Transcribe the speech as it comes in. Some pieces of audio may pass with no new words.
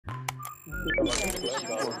All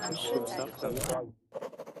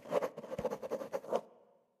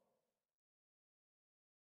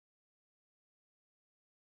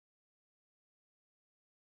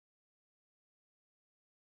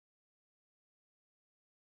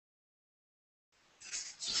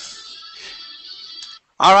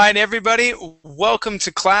right, everybody, welcome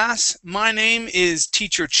to class. My name is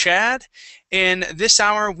Teacher Chad, and this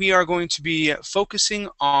hour we are going to be focusing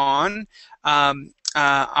on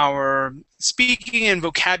our speaking and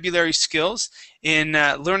vocabulary skills in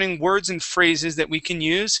learning words and phrases that we can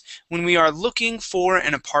use when we are looking for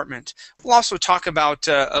an apartment. We'll also talk about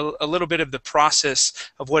a little bit of the process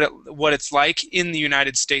of what it's like in the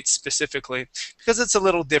United States specifically, because it's a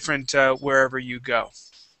little different wherever you go.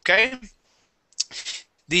 Okay?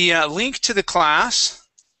 The link to the class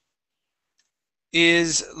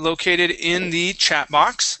is located in the chat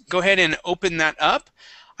box. Go ahead and open that up.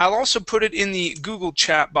 I'll also put it in the Google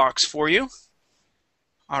chat box for you.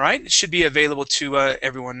 All right, it should be available to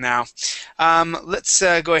everyone now. Let's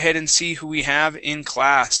go ahead and see who we have in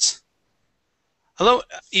class. Hello,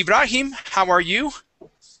 Ibrahim, how are you?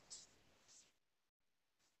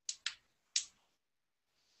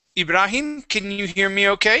 Ibrahim, can you hear me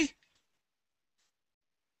okay?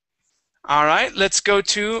 All right, let's go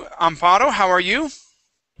to Amparo. How are you?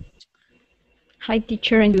 Hi,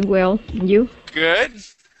 teacher. I'm doing well. And you? Good.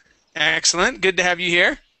 Excellent. Good to have you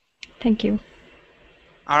here. Thank you.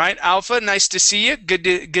 All right, Alpha, nice to see you.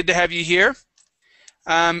 Good to have you here.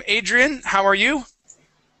 Adrian, how are you?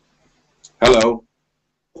 Hello.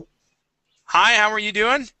 Hi, how are you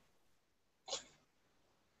doing?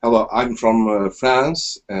 Hello, I'm from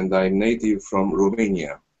France, and I'm native from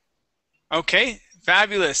Romania. Okay,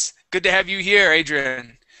 fabulous. Good to have you here,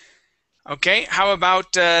 Adrian. Okay, how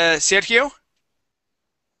about Sergio?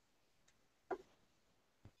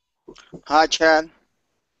 Hi, Chad.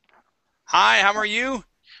 Hi, how are you?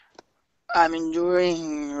 I'm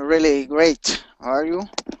doing really great. How are you?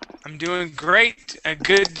 I'm doing great.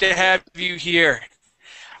 Good to have you here.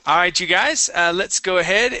 All right, you guys, let's go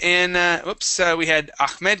ahead and, we had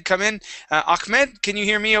Ahmed come in. Ahmed, can you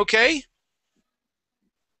hear me okay?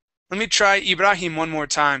 Let me try Ibrahim one more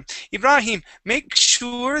time. Ibrahim, make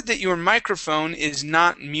sure that your microphone is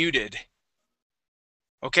not muted.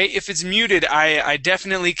 Okay, if it's muted, I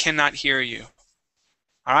definitely cannot hear you.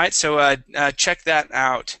 All right, so check that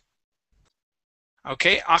out.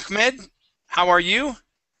 Okay, Ahmed, how are you?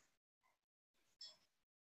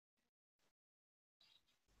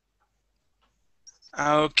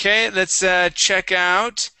 Okay, let's check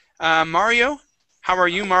out Mario. How are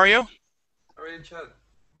you, Mario? How are you, Chad?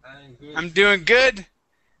 I'm good. I'm doing good.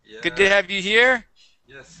 Yeah. Good to have you here.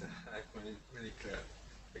 Yes, I'm really glad.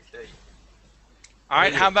 Okay. All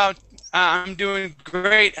right, how about, I'm doing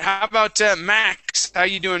great. How about Max? How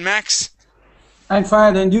you doing, Max? I'm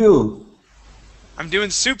fine, and you? I'm doing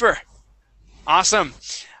super. Awesome.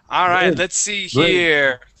 All right, Good. let's see Great.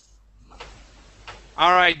 here.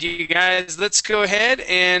 All right, you guys, let's go ahead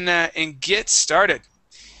and get started.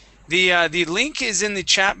 The link is in the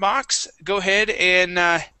chat box. Go ahead and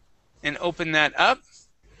open that up.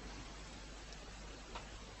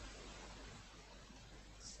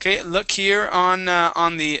 Okay, look here on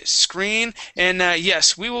the screen, and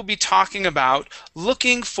yes, we will be talking about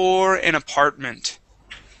looking for an apartment.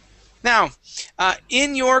 Now,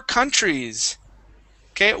 in your countries,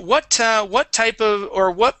 okay, what type of or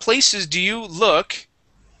what places do you look?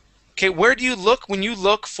 Okay, where do you look when you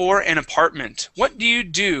look for an apartment? What do you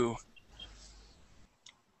do?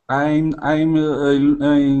 I'm buying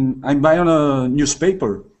a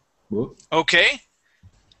newspaper. Okay,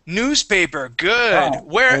 newspaper. Good.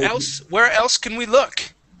 Where else can we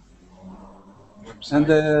look? And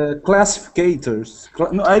the classificators.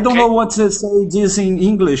 No, I don't know what to say this in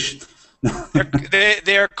English.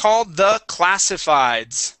 They're called the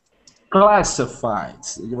classifieds.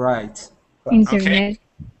 Classifieds, right. Internet.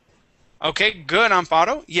 Okay, good,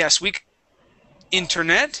 Amparo. Yes,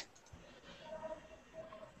 internet.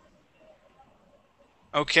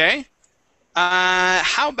 Okay.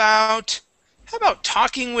 How about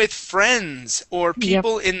talking with friends or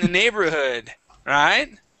people in the neighborhood,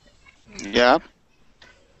 right? Yeah.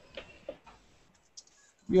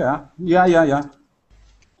 Yeah.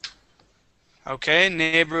 Okay,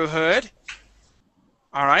 neighborhood.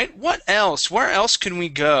 All right. What else? Where else can we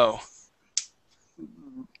go?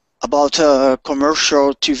 About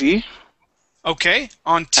commercial TV. Okay,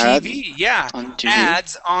 on TV. Yeah. On TV.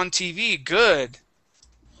 Ads on TV. Good.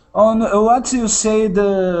 On what you say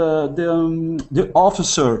the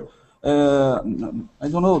officer? I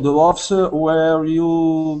don't know, the officer where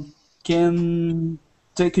you can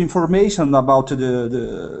take information about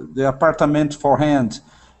the apartment for rent.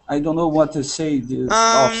 I don't know what to say, this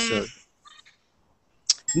Um, officer.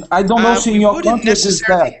 I don't know if we in your wouldn't country is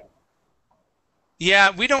necessarily. that.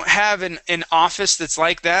 Yeah, we don't have an office that's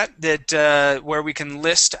like that where we can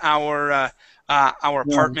list our Yeah.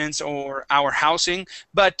 apartments or our housing,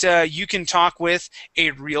 but you can talk with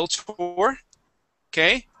a realtor.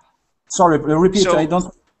 Okay, Sorry, repeat. I so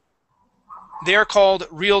don't. they're called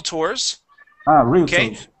realtors.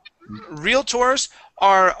 Okay, Realtors. realtors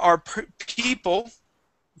are people,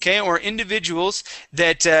 okay, or individuals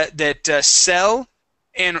that sell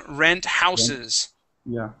and rent Yeah. houses.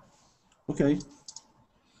 Yeah. Okay.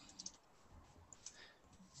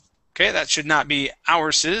 Okay, that should not be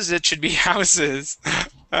ourses. It should be houses.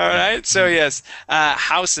 All right. So yes,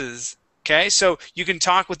 houses. Okay. So you can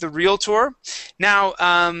talk with the realtor. Now,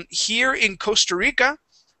 here in Costa Rica,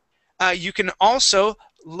 you can also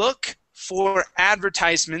look for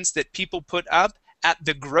advertisements that people put up at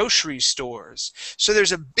the grocery stores. So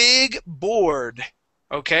there's a big board.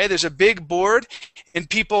 Okay. There's a big board, and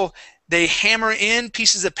people, they hammer in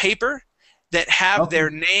pieces of paper that have Okay. their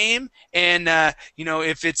name and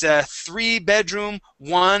if it's a 3-bedroom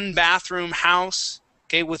 1-bathroom house,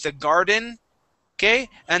 okay, with a garden, okay,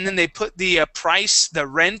 and then they put the price, the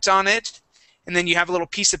rent on it, and then you have a little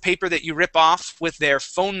piece of paper that you rip off with their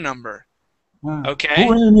phone number. Who Okay.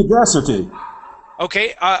 in university?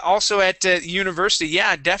 Okay, also at university,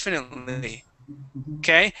 yeah, definitely.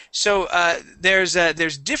 Okay, so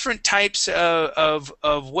there's different types of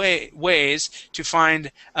ways to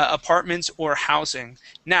find apartments or housing.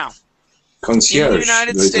 Now, in the Concierge,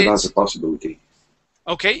 United there is another States, possibility.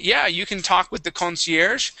 okay, yeah, you can talk with the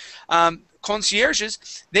concierge.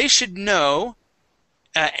 Concierges, they should know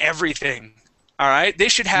everything. All right, they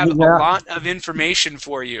should have a Yeah. lot of information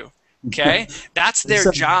for you. Okay, that's their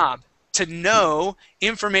It's a, job, to know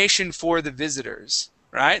information for the visitors.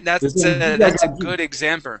 Right, it's that's a good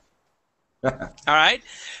example. a All right.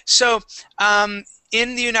 So,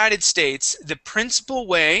 in the United States, the principal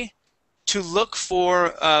way to look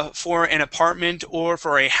for an apartment or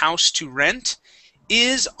for a house to rent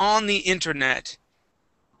is on the internet,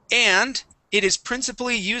 and it is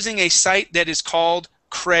principally using a site that is called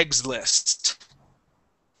Craigslist.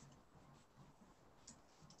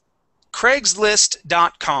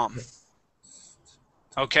 Craigslist.com.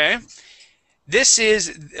 Okay. This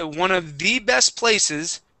is one of the best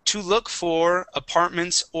places to look for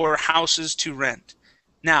apartments or houses to rent.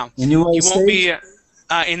 Now, in you won't USA. be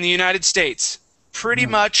in the United States. Pretty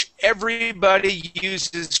much everybody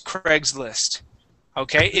uses Craigslist.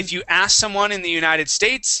 Okay, if you ask someone in the United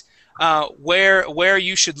States where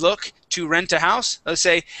you should look to rent a house, they'll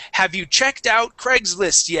say, "Have you checked out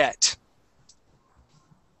Craigslist yet?"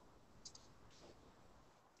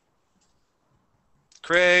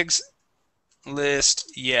 Craigslist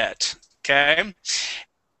yet. Okay.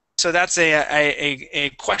 So that's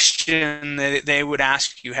a question that they would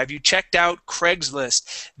ask you. Have you checked out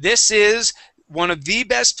Craigslist? This is one of the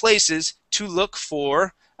best places to look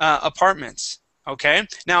for apartments. Okay.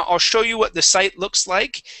 Now I'll show you what the site looks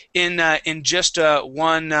like in just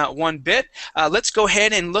one bit. Let's go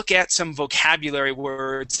ahead and look at some vocabulary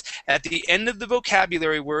words. At the end of the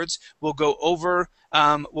vocabulary words, we'll go over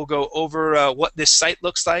what this site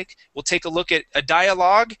looks like. We'll take a look at a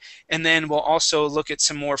dialogue, and then we'll also look at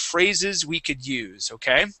some more phrases we could use.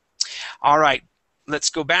 Okay. All right. Let's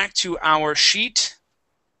go back to our sheet,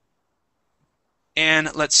 and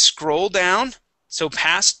let's scroll down. So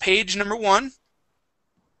past page number 1.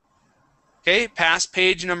 Okay, past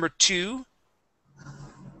page number 2,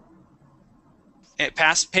 and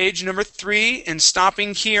past page number 3, and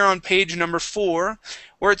stopping here on page number 4,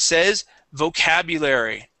 where it says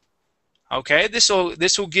vocabulary. Okay, this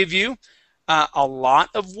will give you a lot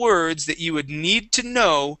of words that you would need to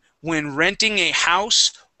know when renting a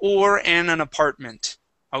house or an apartment.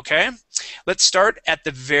 Okay, let's start at the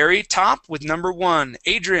very top with number 1.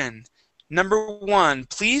 Adrian, number 1,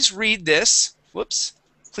 please read this. Whoops.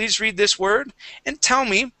 Please read this word and tell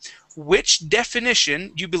me which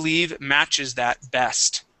definition you believe matches that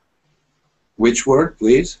best. Which word,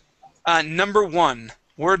 please? Number 1.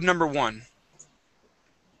 Word number 1.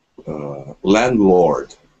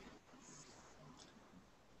 Landlord.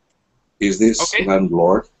 Is this Okay.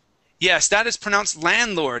 landlord? Yes, that is pronounced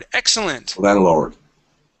landlord. Excellent. Landlord.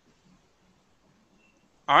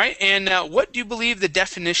 All right, and what do you believe the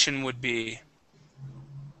definition would be?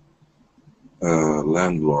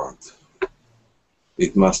 Landlord.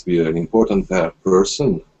 It must be an important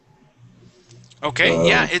person. Okay,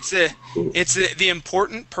 yeah, it's the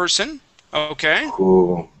important person. Okay.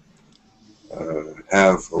 Who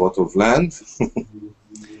have a lot of land.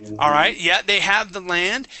 All right. Yeah, they have the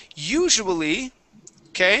land. Usually,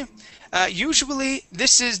 okay. Usually,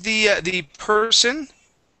 this is the person.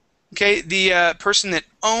 Okay, the person that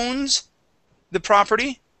owns the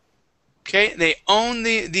property. Okay, they own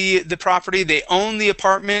the property. They own the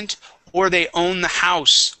apartment, or they own the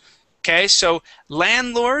house. Okay, so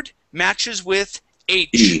landlord matches with H.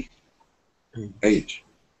 E. H.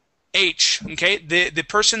 H. Okay, the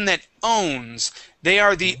person that owns. They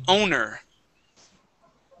are the owner.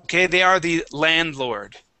 Okay, they are the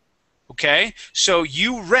landlord. Okay, so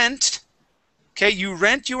you rent. Okay, you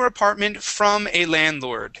rent your apartment from a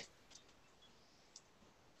landlord.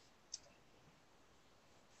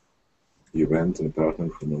 You rent an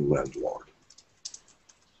apartment from a landlord.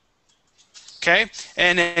 Okay,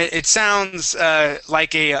 and it sounds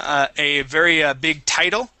like a very big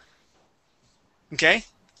title. Okay,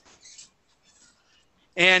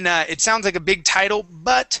 and it sounds like a big title,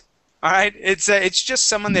 but all right, it's just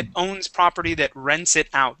someone that owns property that rents it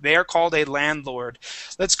out. They are called a landlord.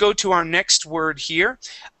 Let's go to our next word here.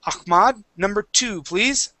 Ahmad, number 2,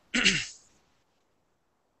 please.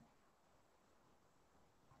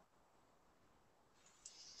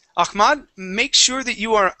 Ahmad, make sure that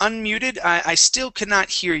you are unmuted. I still cannot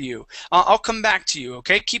hear you. I'll come back to you,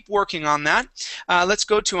 okay? Keep working on that. Let's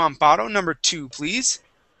go to Amparo, number 2, please.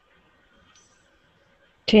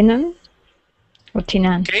 Tenant or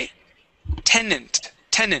tenant? Okay, tenant.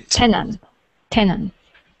 Tenant.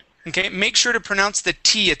 Okay, make sure to pronounce the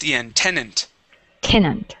T at the end, tenant.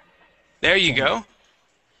 Tenant. There you go.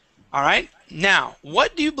 All right, now,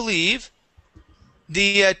 what do you believe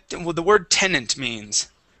the word tenant means?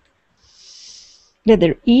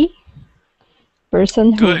 Letter E.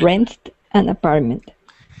 Person who Good. rents an apartment.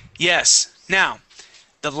 Yes. Now,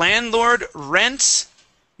 the landlord rents,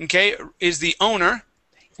 okay, is the owner.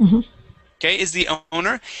 Mhm. Okay, is the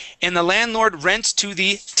owner, and the landlord rents to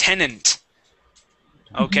the tenant.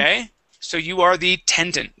 Okay, so you are the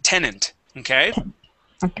tenant. Okay.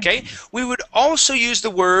 Okay. We would also use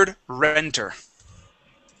the word renter.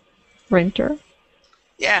 Renter.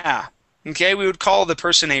 Yeah. Okay, we would call the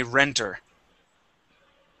person a renter.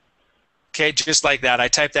 Okay, just like that. I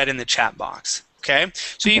typed that in the chat box. Okay,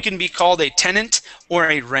 so you can be called a tenant or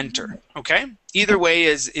a renter. Okay, either way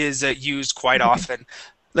is used quite often.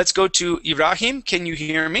 Let's go to Ibrahim. Can you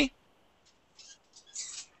hear me?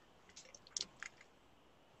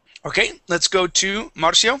 Okay, let's go to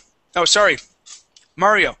Marcio. Oh, sorry,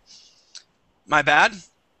 Mario. My bad.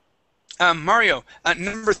 Mario,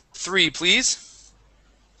 number 3, please.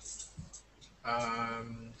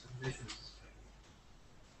 This is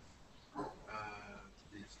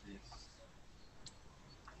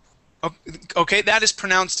this. Okay, that is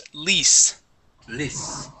pronounced lease.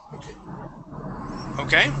 Lease. Okay.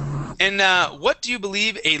 Okay, and what do you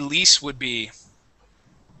believe a lease would be?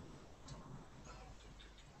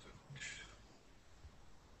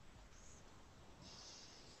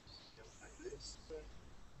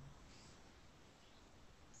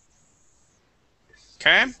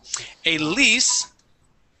 Okay, a lease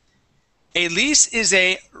is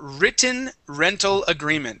a written rental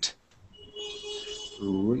agreement.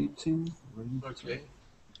 Written. Okay.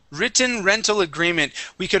 Written rental agreement.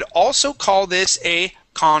 We could also call this a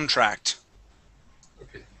contract.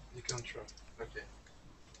 Okay. The contract. Okay.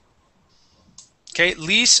 Okay,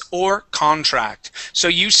 lease or contract. So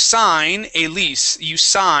you sign a lease. You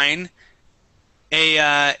sign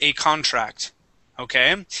a contract.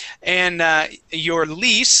 Okay, and your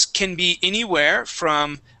lease can be anywhere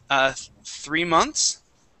from 3 months,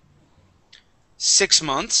 6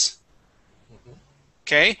 months,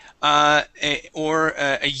 okay, or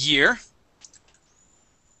a year,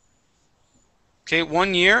 okay,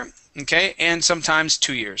 1 year, okay, and sometimes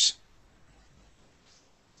 2 years.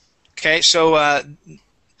 Okay, so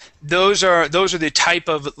those are the type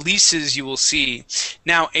of leases you will see.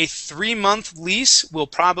 Now, a 3-month lease will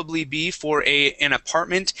probably be for an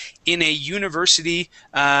apartment in a university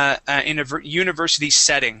university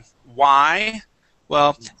setting. Why?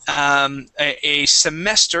 Well, a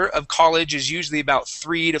semester of college is usually about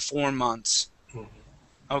 3 to 4 months.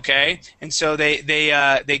 Okay, and so they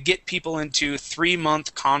get people into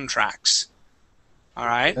 3-month contracts. All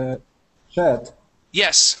right. Chad.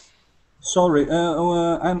 Yes. Sorry,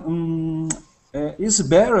 is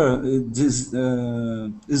better this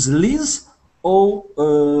is lease or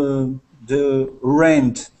the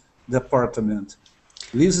rent the apartment?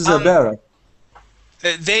 Lease is better.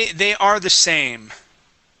 They are the same.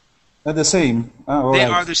 Are the same. Oh, They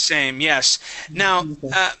right. are the same. Yes. Now,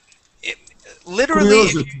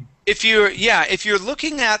 literally, if you're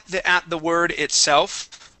looking at the word itself,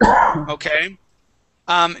 okay.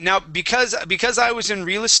 Now, because I was in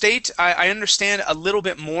real estate, I understand a little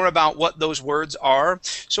bit more about what those words are.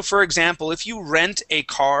 So, for example, if you rent a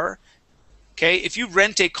car, okay, if you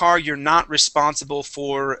rent a car, you're not responsible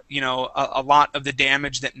for, you know, a lot of the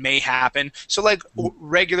damage that may happen. So like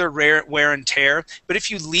regular wear and tear. But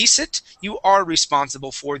if you lease it, you are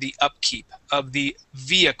responsible for the upkeep of the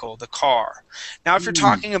vehicle, the car. Now, if you're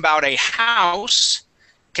talking about a house,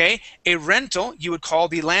 okay, a rental, you would call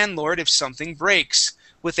the landlord if something breaks.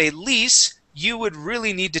 With a lease, you would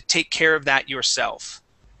really need to take care of that yourself.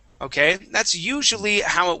 Okay, that's usually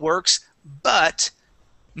how it works, but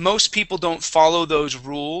most people don't follow those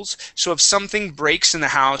rules. So if something breaks in the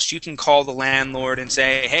house, you can call the landlord and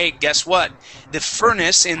say, hey, guess what? The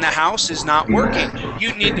furnace in the house is not working.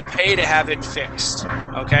 You need to pay to have it fixed.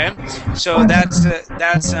 Okay, so that's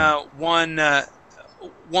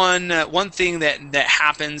one thing that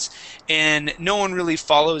happens, and no one really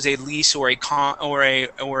follows a lease or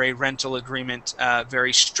a rental agreement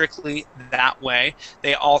very strictly that way.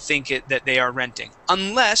 They all think that they are renting,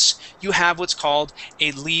 unless you have what's called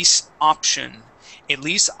a lease option. A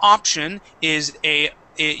lease option is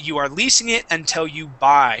you are leasing it until you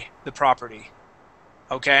buy the property.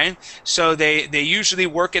 Okay, so they usually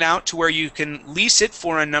work it out to where you can lease it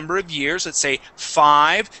for a number of years, let's say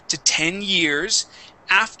 5 to 10 years.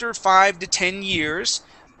 After 5 to 10 years,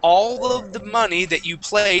 all of the money that you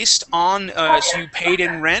placed on, so you paid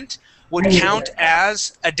in rent, would count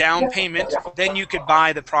as a down payment. Then you could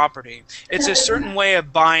buy the property. It's a certain way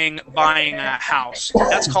of buying a house.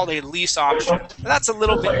 That's called a lease option. That's a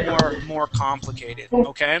little bit more complicated.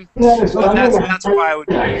 Okay, so that's why I would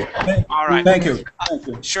use it. All right. Thank you. Thank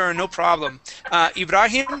you. Sure, no problem.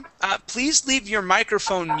 Ibrahim, please leave your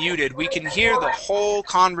microphone muted. We can hear the whole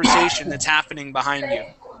conversation that's happening behind you.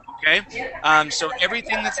 Okay, so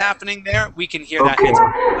everything that's happening there, we can hear that. It's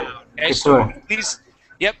loud. Okay, so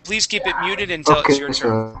please keep it muted until it's your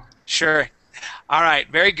turn. Sure. All right,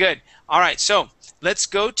 very good. All right, so let's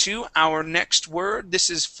go to our next word.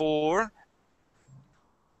 This is for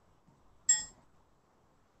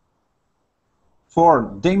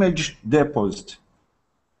damage deposit.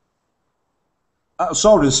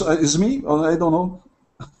 Sorry, it's me? I don't know.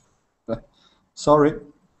 Sorry.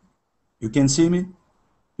 You can see me?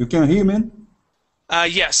 You can hear me?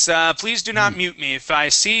 Yes, please do not mute me. If I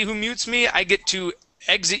see who mutes me, I get to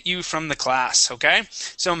exit you from the class, okay?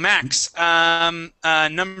 So Max,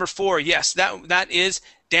 number 4, yes, that is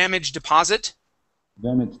damage deposit.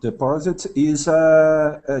 Damage deposit is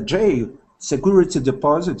J, security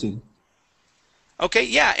deposit. Okay,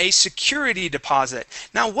 yeah, a security deposit.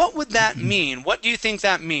 Now, what would that mean? What do you think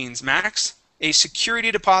that means, Max? A security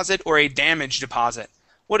deposit or a damage deposit?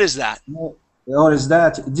 What is that? What is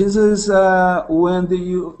that? This is when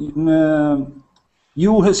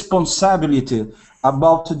your responsibility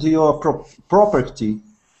about your property,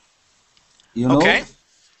 you know. Okay.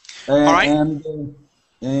 All right.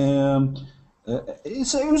 And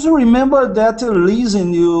it's remember that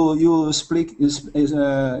leasing you speak is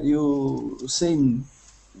you saying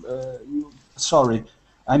sorry,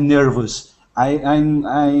 I'm nervous.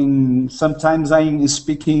 I'm sometimes I'm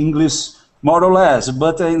speaking English more or less,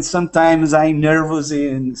 but sometimes I'm nervous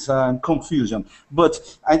and some confusion.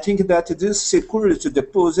 But I think that this security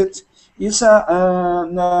deposit is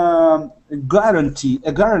a guarantee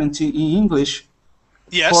in English.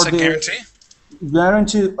 Yes, for a the guarantee.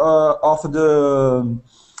 Guarantee of the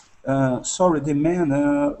the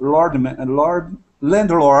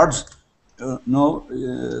landlord.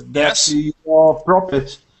 That Yes. your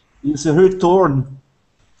profit is a return.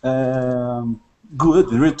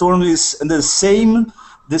 Good return is the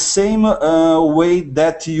same way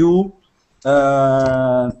that you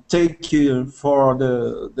take care for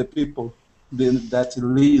the people that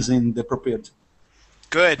lives in the property.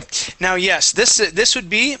 Good. Now, yes, this would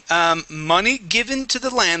be money given to the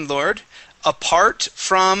landlord apart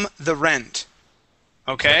from the rent.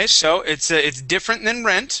 Okay, so it's different than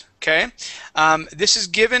rent. Okay, this is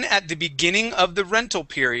given at the beginning of the rental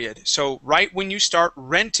period. So right when you start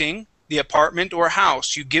renting the apartment or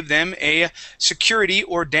house, you give them a security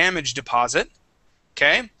or damage deposit.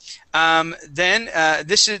 Okay, then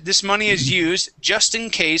this money is used just in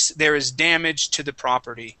case there is damage to the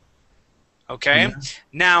property. Okay, yeah.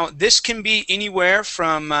 Now this can be anywhere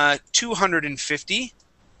from $250.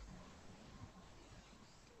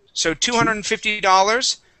 So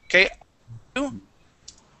 $250. Okay,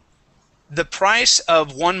 the price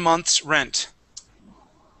of 1 month's rent.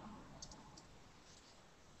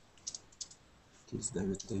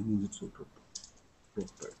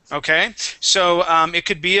 Okay, so it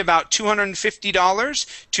could be about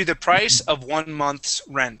 $250 to the price of 1 month's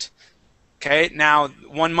rent. Okay, now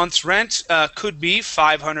 1 month's rent could be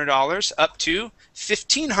 $500 up to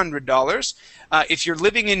 $1,500. If you're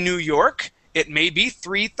living in New York, it may be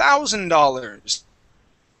 $3,000.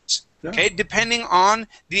 Yeah. Okay, depending on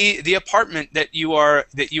the apartment that you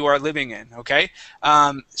are living in. Okay,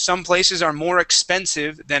 some places are more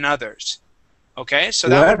expensive than others. Okay, so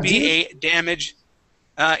that Where would be this? a damage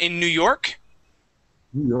in New York.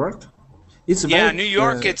 New York. It's Yeah, very New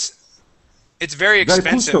York. It's very very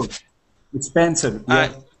custom, expensive. expensive. Uh,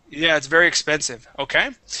 Yeah. yeah, it's very expensive. Okay,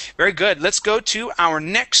 very good. Let's go to our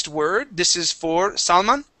next word. This is for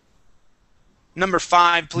Salman. Number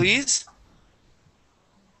 5, please.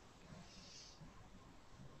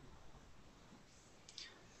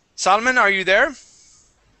 Salman, are you there?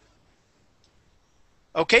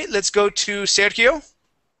 Okay, let's go to Sergio.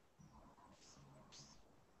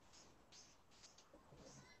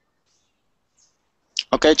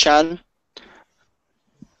 Okay, Chad.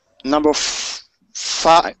 Number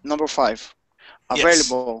five. Number 5. Yes.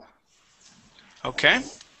 Available. Okay.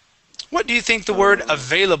 What do you think the word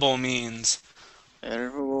available means?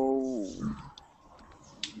 Available.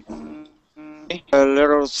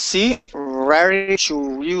 Letter C. Ready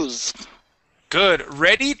to use. Good.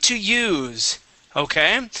 Ready to use.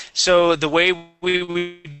 Okay. So the way we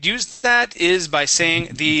would use that is by saying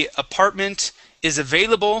the apartment is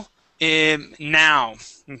available now.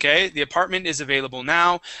 Okay. The apartment is available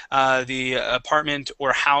now. The apartment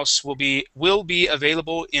or house will be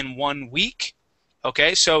available in 1 week.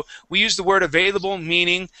 Okay, so we use the word available,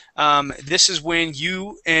 meaning this is when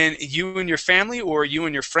you and your family or you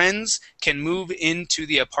and your friends can move into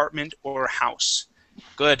the apartment or house.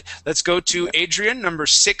 Good. Let's go to Adrian, number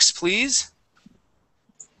 6, please.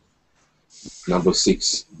 Number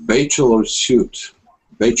 6, bachelor suite.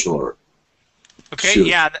 Bachelor. Okay, Suite.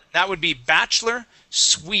 yeah, that would be bachelor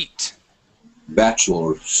suite.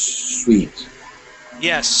 Bachelor suite.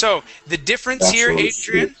 Yes, so the difference here, Bachelor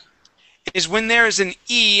Adrian, suite. is when there is an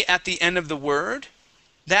E at the end of the word,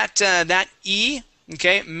 that E,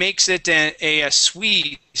 okay, makes it a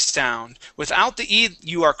suite sound. Without the E,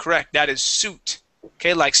 you are correct. That is suit,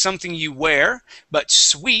 okay, like something you wear. But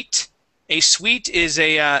suite, a suite is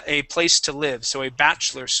a place to live, so a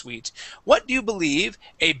bachelor suite. What do you believe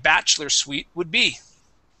a bachelor suite would be?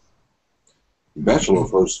 Bachelor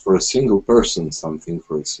for a single person, something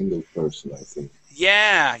for a single person, I think.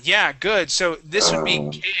 Yeah, good. So this would be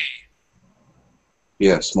Um, K.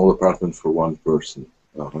 Yeah, small apartment for one person.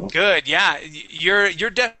 Uh-huh. Good, yeah. Your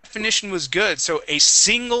definition was good. So a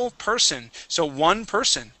single person, so one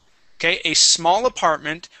person. Okay, a small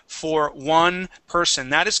apartment for one person.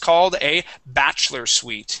 That is called a bachelor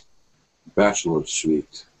suite. Bachelor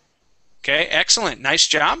suite. Okay, excellent. Nice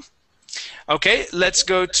job. Okay, let's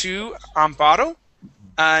go to Amparo.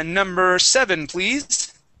 Number 7,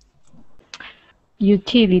 please.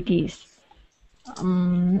 Utilities.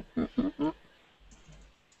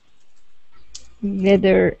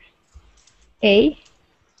 Letter A.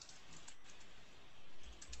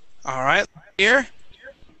 All right, here.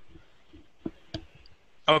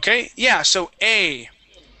 Okay, yeah, so A.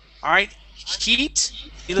 All right, heat,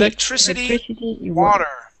 electricity, water.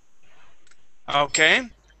 Okay,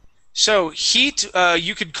 so heat,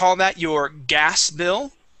 you could call that your gas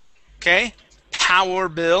bill, okay, power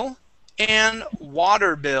bill, and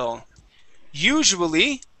water bill.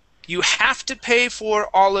 Usually, you have to pay for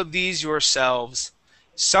all of these yourselves.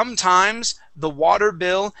 Sometimes the water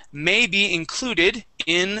bill may be included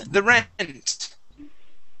in the rent.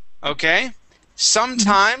 Okay?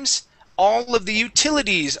 Sometimes all of the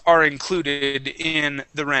utilities are included in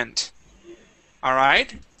the rent. All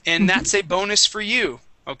right? And that's a bonus for you.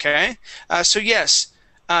 Okay? So yes,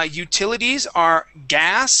 utilities are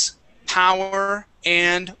gas, power,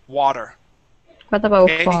 and water. What about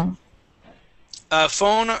Okay? phone?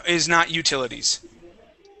 Phone is not utilities.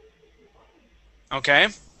 Okay?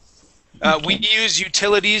 We use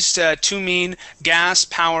utilities to mean gas,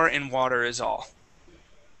 power, and water is all.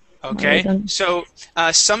 Okay? So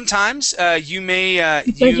sometimes you may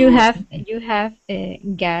Because you have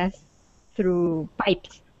gas through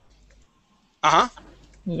pipes. Uh-huh.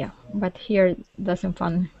 Yeah, but here it doesn't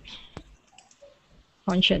function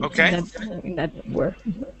Okay. in that word,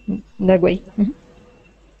 in that way.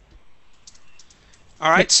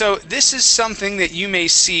 All right, so this is something that you may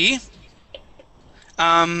see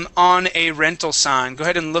on a rental sign. Go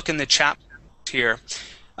ahead and look in the chat here.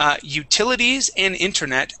 Utilities and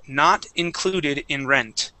internet not included in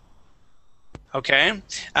rent. Okay,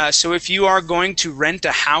 so if you are going to rent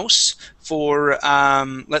a house for,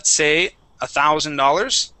 let's say,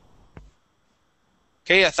 $1,000.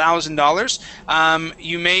 Okay, $1,000.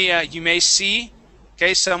 You may see,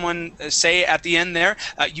 Okay, someone say at the end there,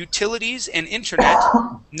 utilities and internet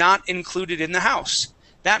not included in the house.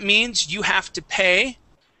 That means you have to pay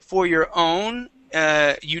for your own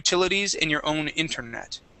utilities and your own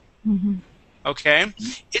internet. Mhm. Okay,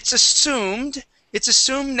 it's assumed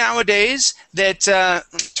nowadays that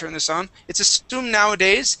let me turn this on. It's assumed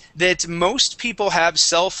nowadays that most people have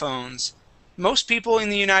cell phones. Most people in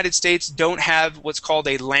the United States don't have what's called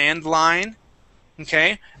a landline.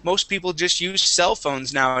 Okay, most people just use cell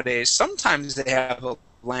phones nowadays. Sometimes they have a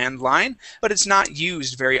landline, but it's not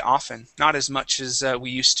used very often, not as much as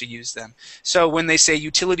we used to use them. So when they say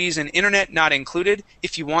utilities and internet not included,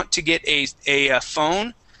 if you want to get a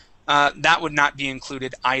phone, that would not be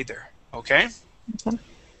included either. Okay. Okay.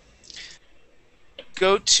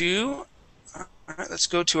 Let's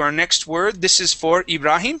go to our next word. This is for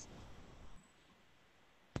Ibrahim.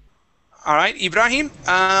 All right, Ibrahim,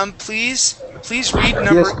 please read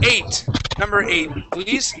number Yes. 8. Number 8,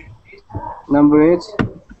 please. Number 8.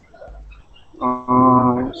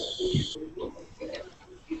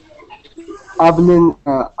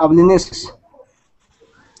 Appliances.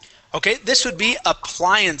 Okay, this would be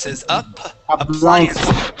appliances. Appliance. Appliance.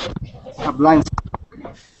 Appliance.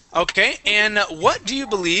 Okay, and what do you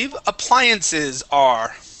believe appliances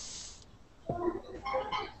are?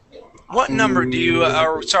 What number do you,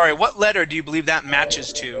 or sorry, what letter do you believe that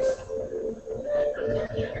matches to?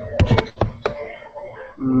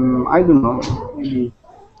 I don't know. Maybe.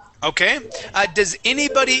 Okay, does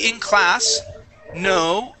anybody in class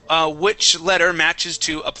know which letter matches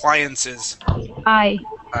to appliances? I.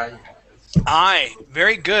 I.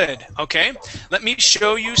 Very good. Okay, let me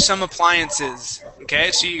show you some appliances.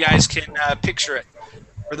 Okay, so you guys can picture it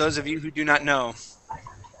for those of you who do not know.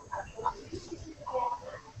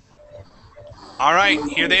 All right,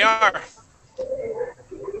 here they are.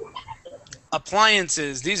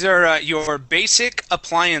 Appliances. These are your basic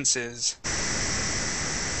appliances.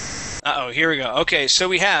 Uh-oh, here we go. Okay, so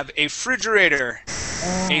we have a refrigerator,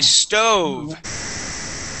 a stove.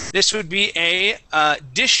 This would be a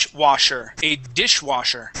dishwasher,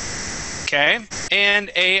 okay, and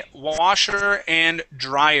a washer and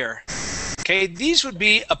dryer. Okay, these would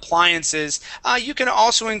be appliances. You can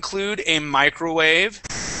also include a microwave.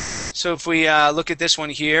 So if we look at this one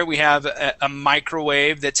here, we have a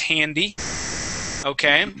microwave that's handy.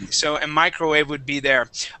 Okay, so a microwave would be there.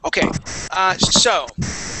 Okay,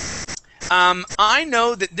 I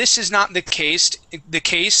know that this is not the case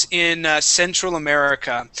in Central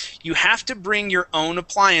America. You have to bring your own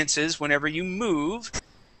appliances whenever you move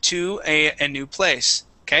to a new place.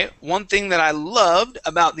 Okay, one thing that I loved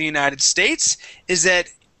about the United States is that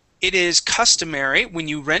it is customary when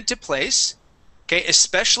you rent a place, okay,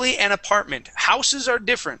 especially an apartment. Houses are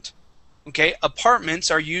different. Okay,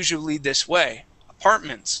 apartments are usually this way.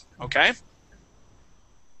 Apartments, okay?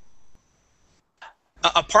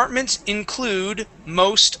 Apartments include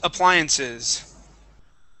most appliances.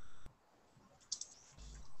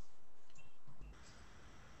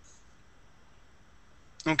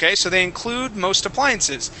 Okay, so they include most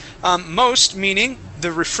appliances. Most meaning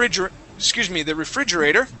the refrigerator.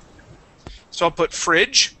 So I'll put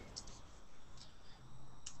fridge,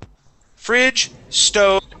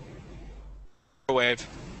 stove, microwave.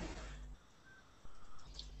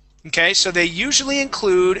 Okay, so they usually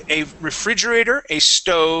include a refrigerator, a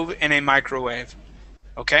stove, and a microwave.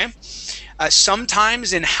 Okay,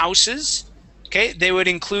 sometimes in houses, okay, they would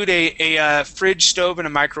include a fridge, stove, and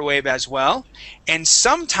a microwave as well. And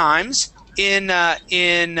sometimes in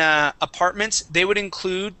apartments, they would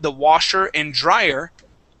include the washer and dryer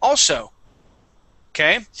also.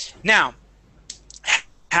 Okay, now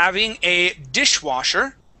having a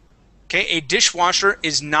dishwasher, okay, a dishwasher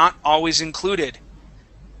is not always included.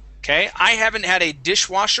 Okay, I haven't had a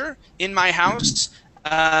dishwasher in my house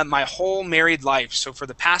my whole married life. So for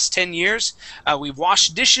the past 10 years, we wash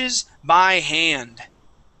dishes by hand.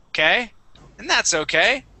 Okay, and that's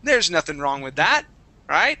okay. There's nothing wrong with that,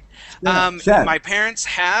 right? Chad. My parents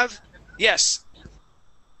have, yes.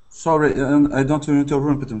 Sorry, I don't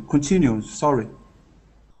interrupt. Continue. Sorry.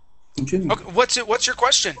 Continue. Okay, what's your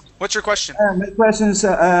question? What's your question? My question is,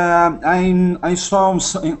 I saw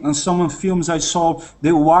in some films, I saw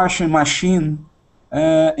the washing machine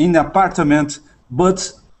in the apartment,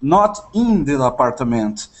 but not in the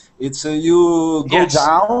apartment. It's you go Yes.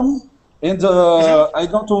 down, and I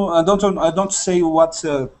don't say what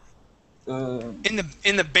In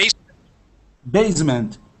the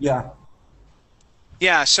basement. Yeah.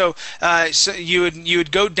 Yeah, so you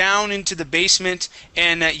would go down into the basement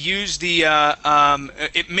and use the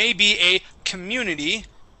it may be a community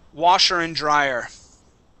washer and dryer.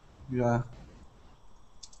 Yeah.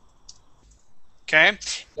 Okay?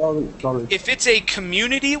 Sorry. If it's a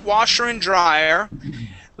community washer and dryer,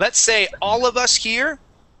 let's say all of us here,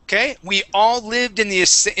 okay, we all lived in the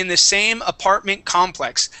same apartment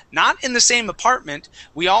complex. Not in the same apartment.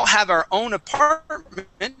 We all have our own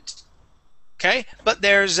apartment, okay, but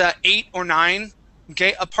there's 8 or 9,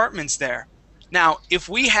 okay, apartments there. Now, if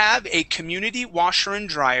we have a community washer and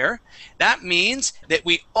dryer, that means that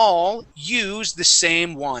we all use the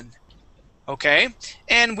same one, okay?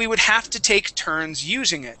 And we would have to take turns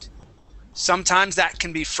using it. Sometimes that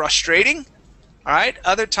can be frustrating, all right?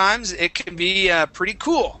 Other times it can be pretty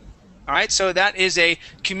cool, all right? So that is a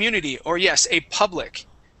community, or yes, a public,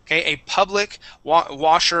 okay? A public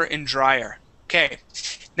washer and dryer, okay?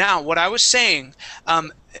 Now, what I was saying,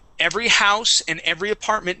 every house and every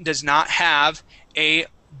apartment does not have a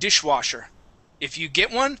dishwasher. If you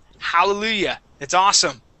get one, hallelujah, it's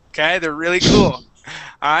awesome, okay? They're really cool, all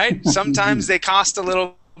right? Sometimes they cost a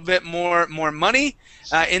little bit more money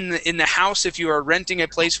in the house if you are renting a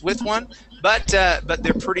place with one, but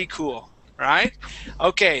they're pretty cool, right?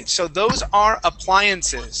 Okay, so those are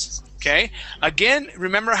appliances. Okay, again,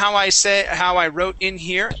 remember how I wrote in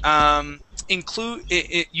here, include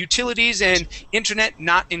utilities and internet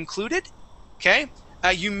not included. Okay,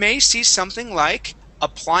 you may see something like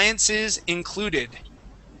appliances included.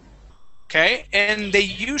 Okay, and they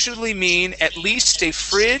usually mean at least a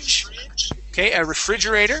fridge, okay, a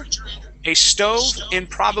refrigerator, a stove, and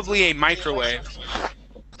probably a microwave.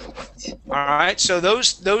 All right, so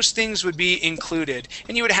those things would be included,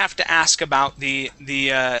 and you would have to ask about the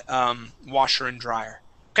washer and dryer.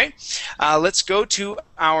 Okay, let's go to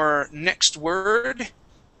our next word.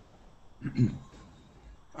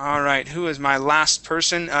 All right, who is my last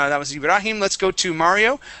person? That was Ibrahim. Let's go to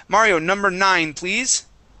Mario. Mario, number 9, please.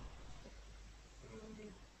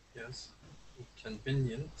 Yes.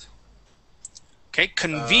 Convenient. Okay,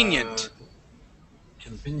 convenient.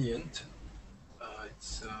 Convenient.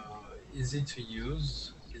 It's easy to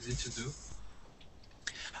use, easy to do.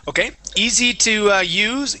 Okay, easy to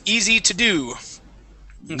use, easy to do.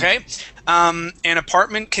 Okay, an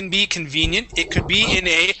apartment can be convenient. It could be in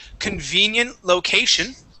a convenient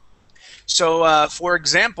location. So, for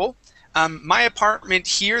example, my apartment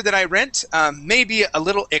here that I rent may be a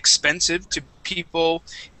little expensive to people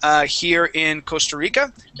here in Costa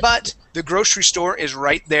Rica, but the grocery store is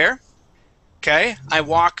right there. Okay, I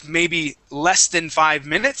walk maybe less than 5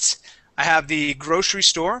 minutes. I have the grocery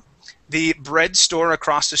store, the bread store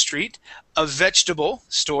across the street, a vegetable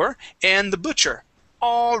store, and the butcher,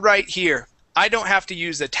 all right here. I don't have to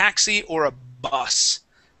use a taxi or a bus.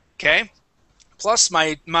 Okay, plus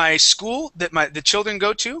my school that the children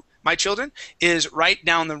go to, my children, is right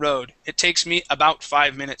down the road. It takes me about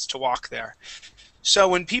 5 minutes to walk there. So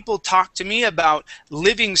when people talk to me about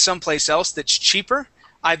living someplace else that's cheaper,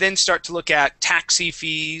 I then start to look at taxi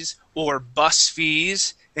fees or bus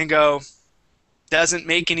fees and go, doesn't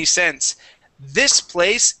make any sense. This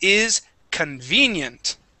place is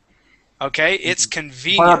convenient. Okay, it's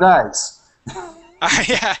convenient. Paradise.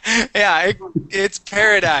 It's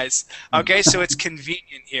paradise. Okay, so it's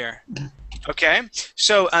convenient here. Okay,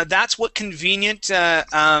 so that's what convenient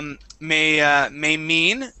may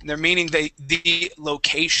mean. They're meaning the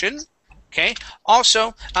location. Okay.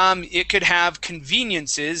 Also, it could have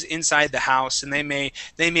conveniences inside the house, and they may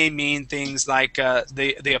mean things like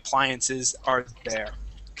the appliances are there.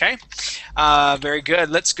 Okay. Very good.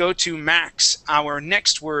 Let's go to Max. Our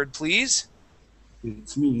next word, please.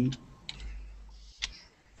 It's me.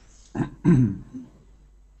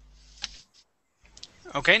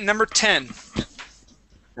 Okay. Number 10.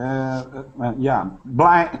 Yeah.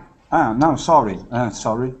 Blind. No, sorry.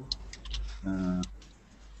 Sorry.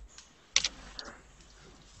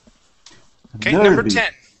 Okay, Nerdy. number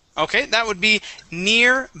 10. Okay, that would be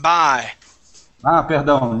nearby.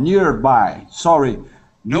 Perdão, nearby. Sorry.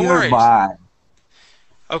 No nearby. worries.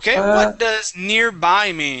 Okay, what does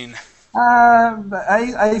nearby mean?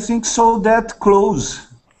 I think so that close.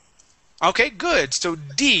 Okay, good. So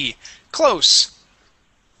D, close.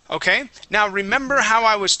 Okay, now remember how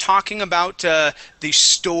I was talking about the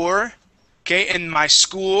store, okay, and my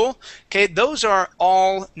school? Okay, those are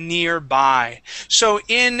all nearby. So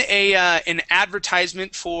in an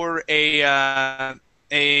advertisement for a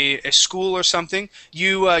school or something,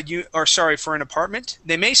 for an apartment,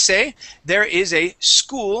 they may say there is a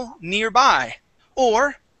school nearby,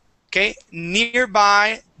 or okay,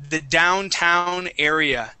 nearby the downtown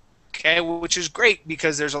area. Okay, which is great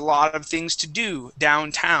because there's a lot of things to do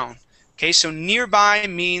downtown. Okay, so nearby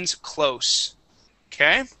means close.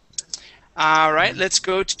 Okay. All right, let's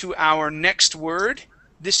go to our next word.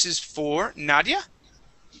 This is for Nadia.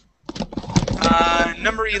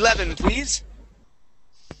 Number 11, please.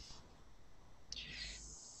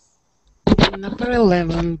 Number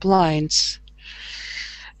 11, blinds.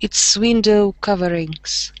 It's window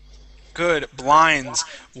coverings. Good. Blinds,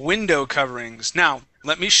 window coverings. Now,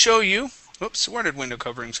 let me show you. Oops, where did window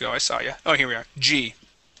coverings go? I saw you. Oh, here we are. G.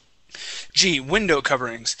 G, window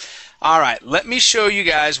coverings. All right, let me show you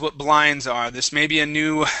guys what blinds are. This may be a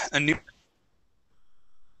new.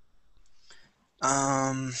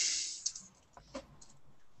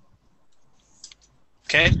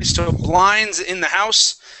 Okay, so blinds in the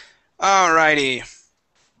house. All righty.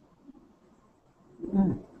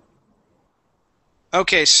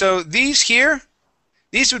 Okay, so these here,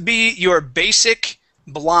 these would be your basic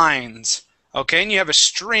blinds. Okay, and you have a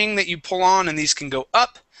string that you pull on, and these can go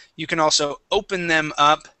up. You can also open them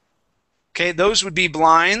up. Okay, those would be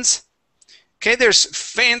blinds. Okay, there's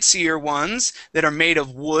fancier ones that are made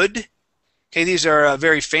of wood. Okay, these are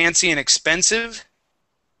very fancy and expensive.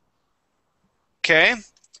 Okay,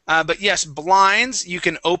 but yes, blinds you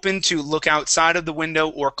can open to look outside of the window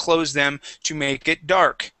or close them to make it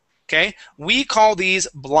dark. Okay, we call these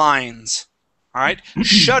blinds. All right,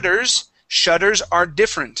 shutters are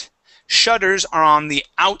different. Shutters are on the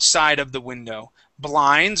outside of the window.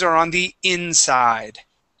 Blinds are on the inside.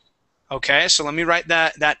 Okay, so let me write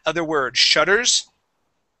that other word. Shutters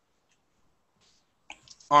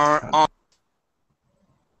are on.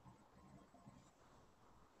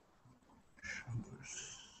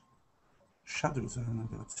 Shadows are on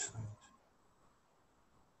the outside.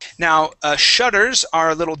 Now, shutters are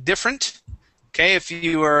a little different. Okay, if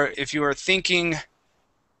you are thinking,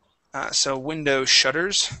 so window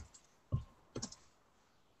shutters.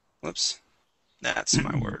 Whoops, that's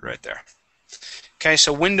my word right there. Okay,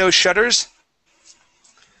 so window shutters.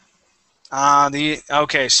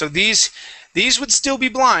 Okay, so these would still be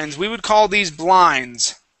blinds. We would call these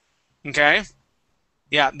blinds. Okay,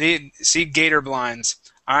 yeah, see gator blinds.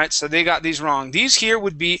 All right, so they got these wrong. These here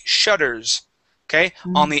would be shutters. Okay,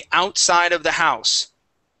 on the outside of the house.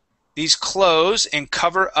 These close and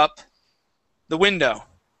cover up the window.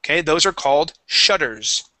 Okay, those are called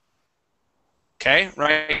shutters. Okay,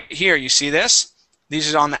 right here, you see this?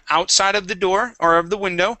 These are on the outside of the door or of the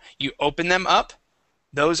window. You open them up.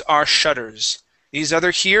 Those are shutters. These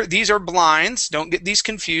other here, these are blinds. Don't get these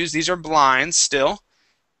confused. These are blinds still.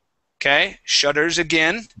 Okay, shutters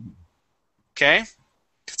again. Okay,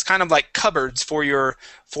 it's kind of like cupboards for your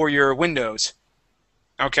windows.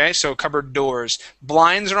 Okay, so cupboard doors.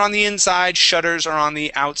 Blinds are on the inside. Shutters are on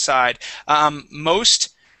the outside.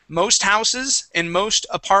 Most houses and most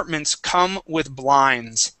apartments come with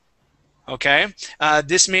blinds. Okay,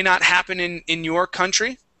 this may not happen in your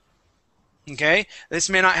country. Okay, this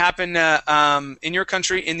may not happen in your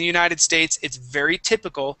country. In the United States, it's very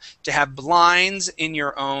typical to have blinds in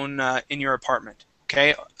your own in your apartment.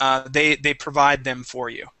 Okay, they provide them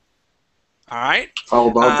for you. All right. How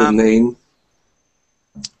about the name?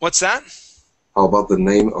 What's that? How about the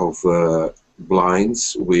name of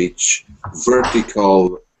blinds which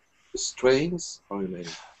vertical strings? How you name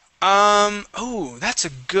it? Oh, that's a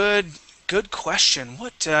good question.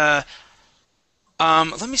 What? Let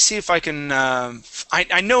me see if I can.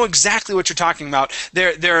 I know exactly what you're talking about.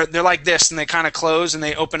 They're like this, and they kind of close and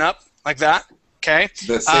they open up like that. Okay.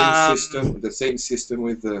 The same system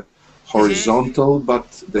with the horizontal,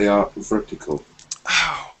 but they are vertical.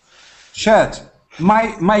 Oh. Chat.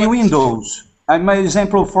 My windows. My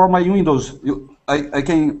example for my windows. I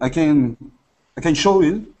can show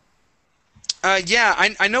you. Yeah,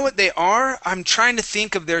 I know what they are. I'm trying to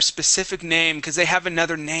think of their specific name because they have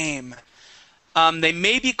another name. They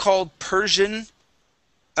may be called Persian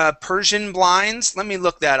blinds. Let me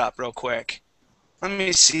look that up real quick. Let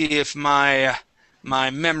me see if my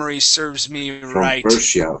memory serves me right. From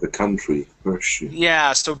Persia, the country, Persia.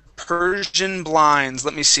 Yeah, so Persian blinds.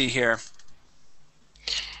 Let me see here.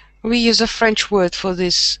 We use a French word for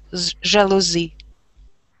this, jalousie.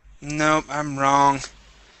 Nope, I'm wrong.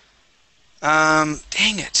 Dang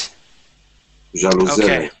it. Jalousie,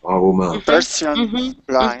 Okay. en roumain. Persian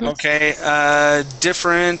blind. Okay,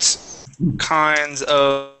 different kinds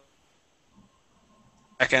of.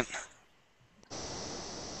 Second.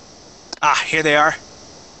 Ah, here they are.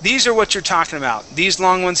 These are what you're talking about. These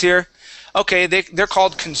long ones here. Okay, they're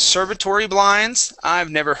called conservatory blinds.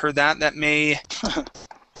 I've never heard that. That may.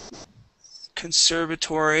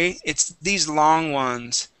 Conservatory. It's these long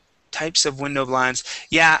ones. Types of window blinds.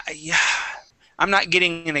 Yeah. I'm not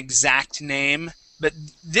getting an exact name, but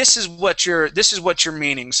this is what you're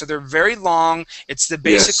meaning. So they're very long. It's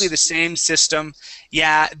basically the same system.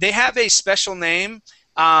 Yeah, they have a special name.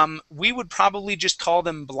 We would probably just call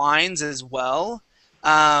them blinds as well.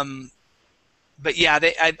 But yeah,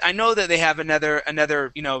 I know that they have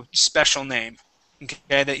another special name.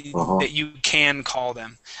 Okay, that you can call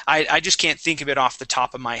them. I just can't think of it off the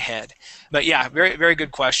top of my head. But yeah, very very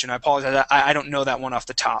good question. I apologize. I don't know that one off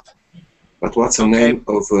the top. But what's the Okay. name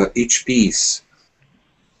of each piece?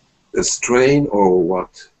 A strain or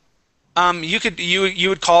what? You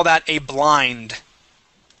would call that a blind.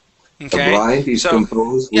 Okay. A blind is So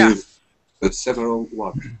composed yeah. with several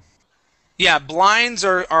what? Yeah, blinds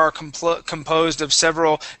are composed of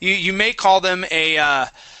several. You may call them a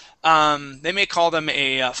they may call them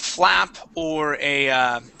a flap or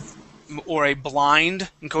a blind,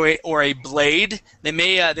 okay, or a blade. They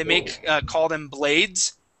may call them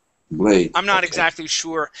blades. Blade. I'm not okay. exactly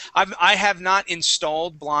sure. I have not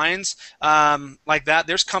installed blinds like that.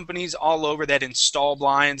 There's companies all over that install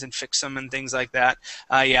blinds and fix them and things like that.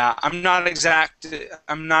 Yeah, I'm not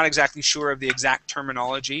exactly sure of the exact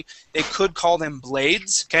terminology. They could call them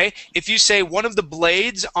blades. Okay, if you say one of the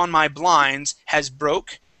blades on my blinds has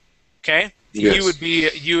broke, okay, Yes.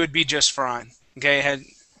 you would be just fine. Okay,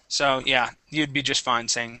 so yeah, you'd be just fine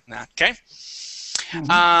saying that. Okay.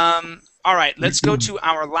 All right, let's go to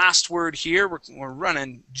our last word here. We're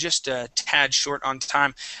running just a tad short on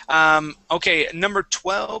time. Okay, number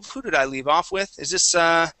 12. Who did I leave off with? Is this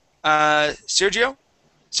Sergio?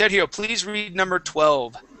 Sergio, please read number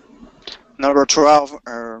 12. Number 12,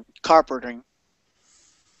 carpeting.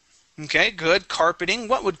 Okay, good. Carpeting.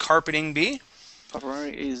 What would carpeting be?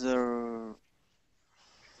 Carpeting is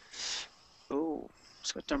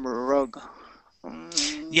September rug.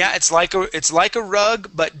 Yeah, it's like a rug,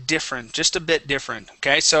 but different, just a bit different.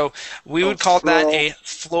 Okay, so we would call that a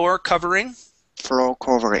floor covering. Floor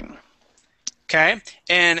covering. Okay,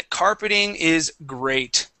 and carpeting is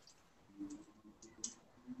great.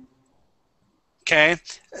 Okay,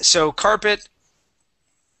 so carpet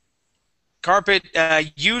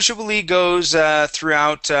usually goes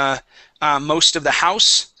throughout most of the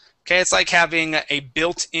house. Okay, it's like having a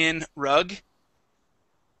built-in rug.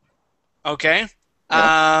 Okay.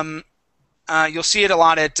 Yeah. You'll see it a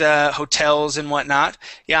lot at hotels and whatnot.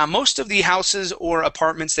 Yeah, most of the houses or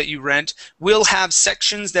apartments that you rent will have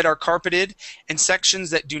sections that are carpeted and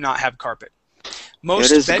sections that do not have carpet.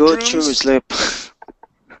 Most it is bedrooms, good to sleep.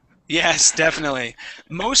 Yes, definitely.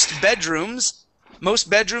 Most bedrooms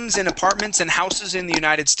in apartments and houses in the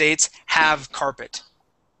United States have carpet.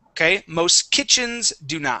 Okay, most kitchens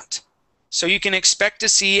do not. So you can expect to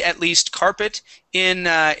see at least carpet in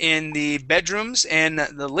the bedrooms and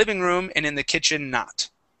the living room, and in the kitchen not.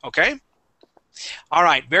 Okay. All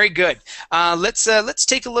right. Very good. Let's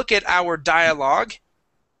take a look at our dialogue,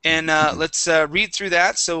 and let's read through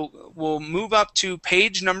that. So we'll move up to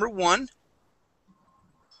page number 1.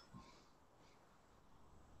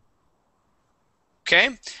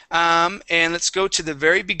 Okay. And let's go to the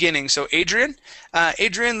very beginning. So Adrian,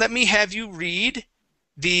 let me have you read.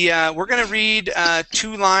 We're going to read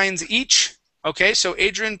 2 lines each. Okay, so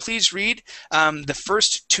Adrian, please read the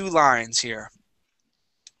first 2 lines here.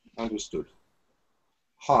 Understood.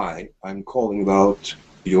 Hi, I'm calling about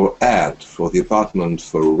your ad for the apartment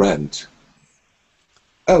for rent.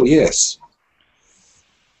 Oh, yes.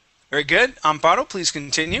 Very good. Amparo, please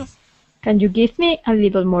continue. Can you give me a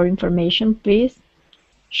little more information, please?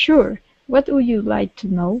 Sure. What would you like to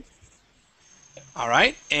know? All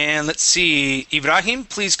right, and let's see. Ibrahim,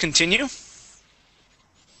 please continue.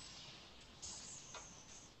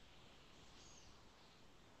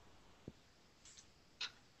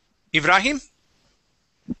 Ibrahim?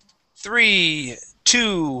 3,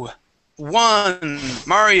 2, 1.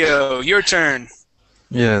 Mario, your turn.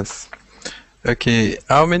 Yes. Okay,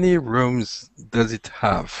 how many rooms does it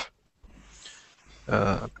have?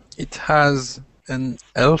 It has an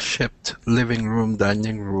L-shaped living room,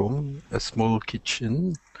 dining room, a small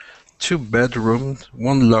kitchen, 2 bedrooms,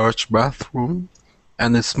 1 large bathroom,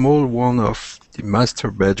 and a small one of the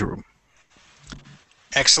master bedroom.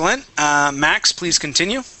 Excellent. Max, please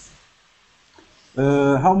continue.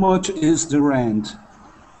 How much is the rent?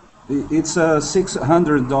 It's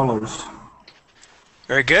 $600.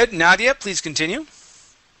 Very good. Nadia, please continue.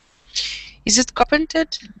 Is it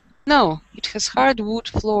carpeted? No, it has hardwood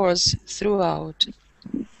floors throughout.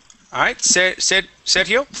 All right,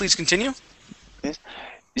 Sergio, please continue.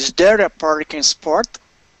 Is there a parking spot?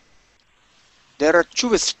 There are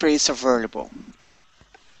 2 spaces available.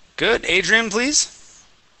 Good. Adrian, please.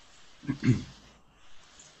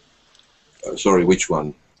 Sorry, which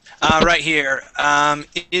one? Right here.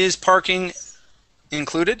 Is parking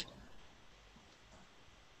included?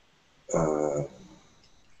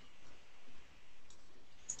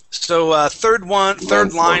 So third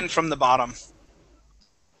line from the bottom.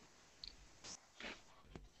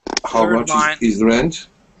 How much is the rent?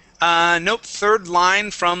 Nope, third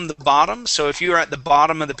line from the bottom. So if you're at the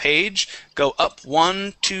bottom of the page, go up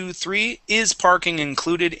 1, 2, 3. Is parking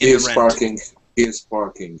included in the rent? Is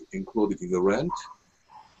parking included in the rent?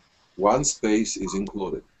 One space is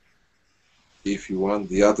included. If you want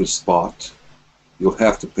the other spot, you'll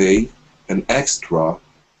have to pay an extra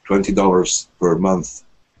 $20 per month.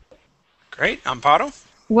 Great. Amparo?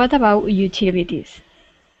 What about utilities?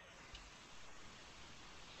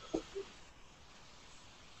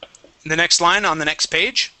 The next line on the next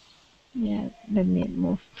page. Yeah, let me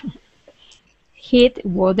move. Heat,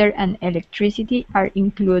 water, and electricity are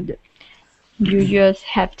included. You just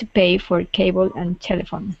have to pay for cable and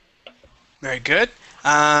telephone. Very good.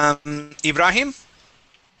 Ibrahim?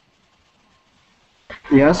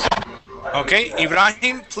 Yes. Okay,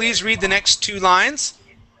 Ibrahim, please read the next 2 lines.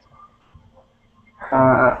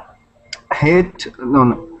 Hate. No,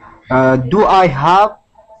 no. Do I have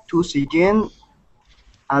to sign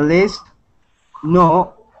a list?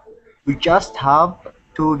 No. We just have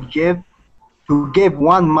to give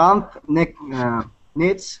 1 month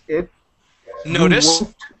needs if Notice. we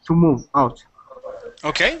want to move out.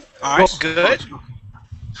 Okay, all right, good.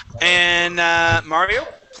 And Mario,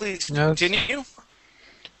 please continue.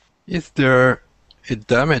 Is there a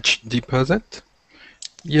damage deposit?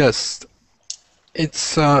 Yes.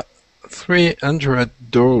 It's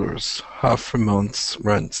 $300, half a month's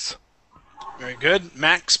rent. Very good.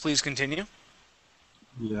 Max, please continue.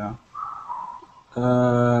 Yeah.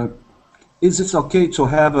 Is it okay to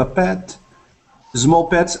have a pet? Small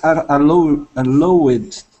pets are allowed.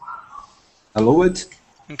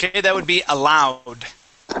 Okay, that would be allowed.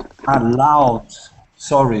 Allowed.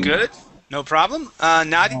 Sorry. Good. No problem.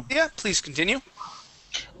 Nadia, please continue.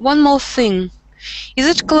 One more thing. Is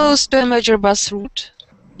it close to a major bus route?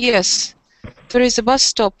 Yes. There is a bus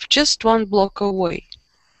stop just 1 block away.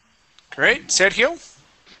 Great. Sergio?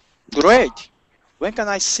 Great. When can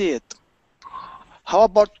I see it? How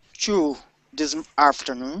about you this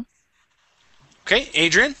afternoon? Okay,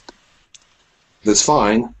 Adrian? That's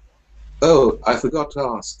fine. Oh, I forgot to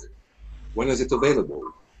ask. When is it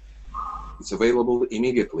available? It's available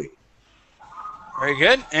immediately. Very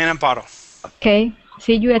good. And Amparo? Okay,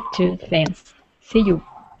 see you at 2 then. See you.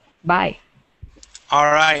 Bye.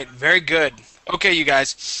 All right, very good. Okay, you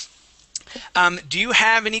guys. Do you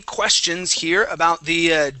have any questions here about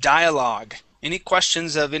the dialogue? Any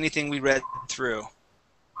questions of anything we read through?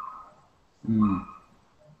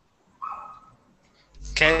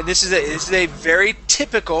 Okay, this is a very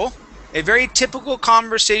typical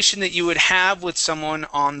conversation that you would have with someone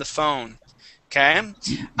on the phone. Okay,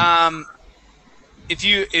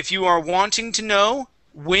 if you are wanting to know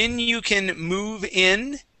when you can move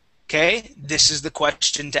in, okay, this is the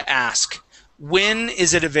question to ask. When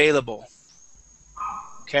is it available?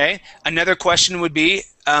 Okay, another question would be,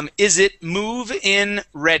 is it move-in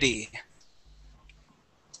ready?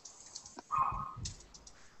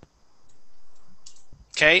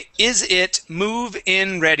 Okay, is it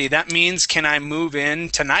move-in ready? That means, can I move in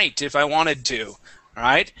tonight if I wanted to? All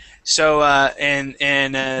right. So,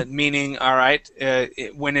 meaning, all right,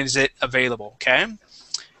 when is it available? Okay.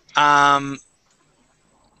 A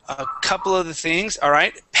couple of the things. All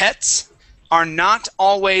right. Pets are not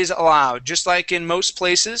always allowed, just like in most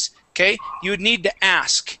places. Okay. You would need to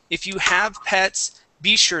ask. If you have pets,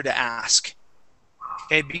 be sure to ask.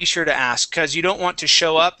 Okay, be sure to ask, because you don't want to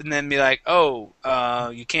show up and then be like, oh,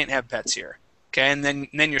 you can't have pets here. Okay, and then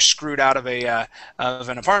you're screwed out of an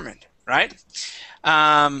apartment, right?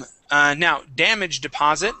 Now, damage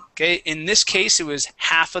deposit. Okay, in this case, it was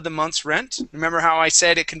half of the month's rent. Remember how I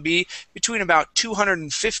said it can be between about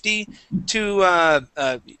 $250 to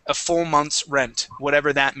a full month's rent,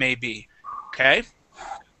 whatever that may be. Okay.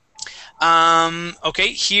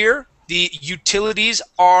 Okay, here the utilities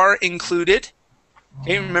are included.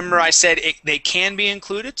 Okay, remember I said they can be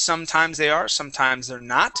included. Sometimes they are, sometimes they're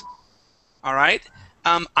not. All right.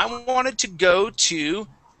 I wanted to go to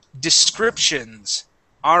descriptions.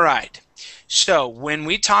 All right. So when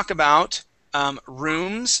we talk about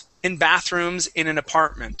rooms and bathrooms in an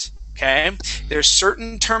apartment, okay, there's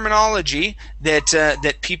certain terminology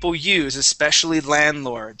that people use, especially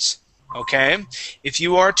landlords. Okay, if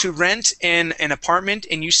you are to rent in an apartment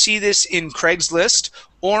and you see this in Craigslist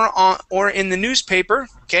or in the newspaper,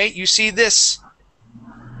 okay, you see this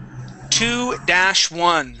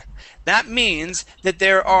 2-1. That means that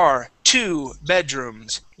there are 2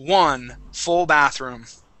 bedrooms, 1 full bathroom.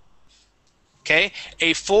 Okay,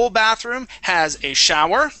 a full bathroom has a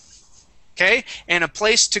shower, okay, and a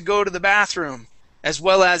place to go to the bathroom, as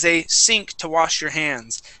well as a sink to wash your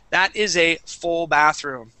hands. That is a full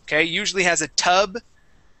bathroom. Okay, usually has a tub,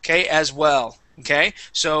 okay, as well. Okay,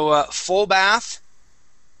 so full bath.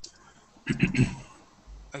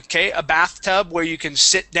 Okay, a bathtub where you can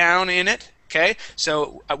sit down in it. Okay,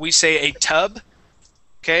 so we say a tub.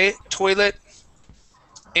 Okay, toilet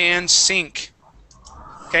and sink.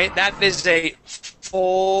 Okay, that is a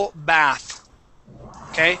full bath.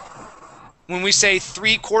 Okay, when we say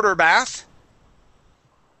 3/4 bath,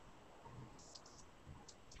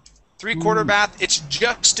 3/4 bath, it's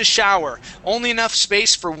just a shower. Only enough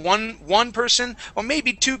space for one person or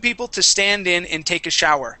maybe two people to stand in and take a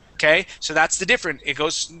shower. Okay, so that's the difference. It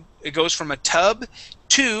goes from a tub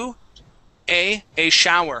to a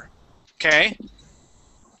shower. Okay.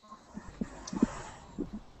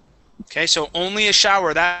 Okay, so only a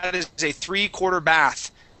shower. That is a 3/4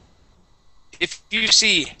 bath. If you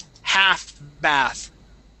see half bath,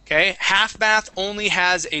 okay, half bath only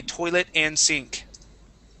has a toilet and sink.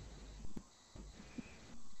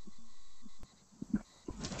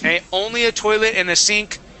 Okay, only a toilet and a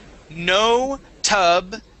sink, no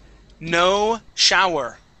tub, no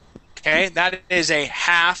shower. Okay, that is a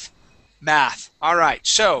half bath. All right,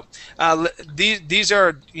 so these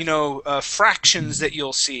are fractions that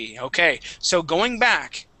you'll see. Okay, so going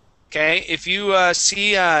back, okay, if you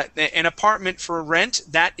see an apartment for rent,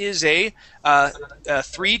 that is a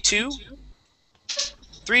 3-2,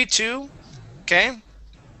 3-2. Okay,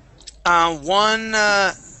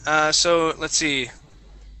 so let's see.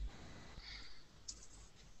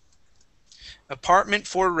 Apartment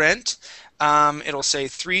for rent, it'll say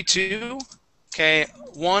 3-2. Okay,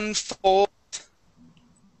 1 full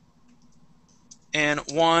and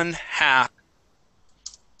 1 half.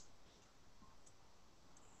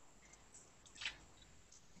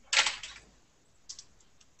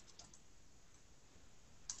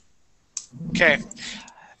 Okay,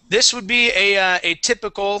 this would be a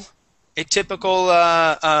typical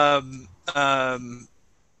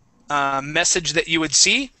message that you would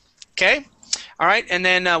see. Okay, all right, and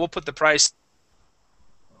then we'll put the price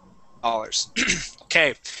dollars.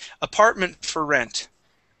 Okay, apartment for rent,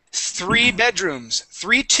 3 bedrooms,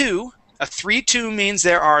 3-2. A 3-2 means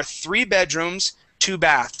there are 3 bedrooms, 2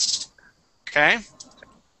 baths. Okay.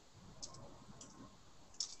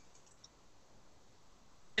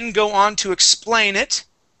 And go on to explain it.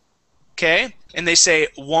 Okay, and they say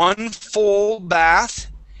 1 full bath,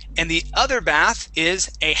 and the other bath is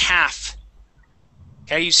a half.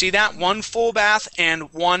 Okay, you see that? 1 full bath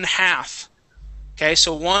and 1 half. Okay,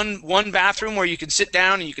 so one bathroom where you can sit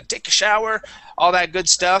down and you can take a shower, all that good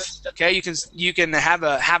stuff. Okay, you can have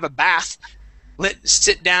a bath,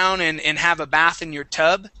 sit down and have a bath in your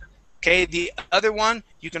tub. Okay, the other one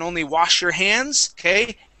you can only wash your hands.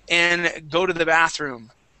 Okay, and go to the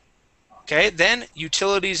bathroom. Okay, then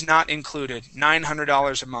utilities not included,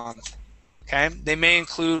 $900 a month. Okay, they may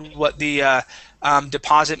include what the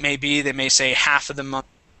deposit may be. They may say half of the month,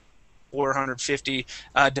 450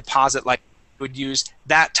 deposit, like would use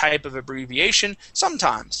that type of abbreviation.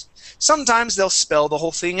 Sometimes they'll spell the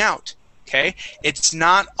whole thing out. Okay, it's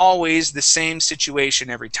not always the same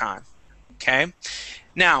situation every time. Okay,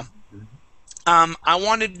 now I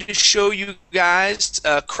wanted to show you guys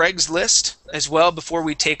Craigslist as well before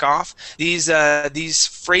we take off. These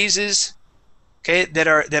phrases, okay, that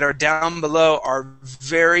are down below are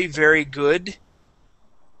very, very good.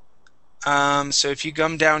 So if you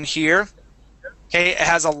come down here, okay, it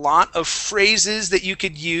has a lot of phrases that you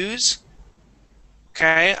could use,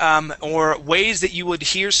 okay, or ways that you would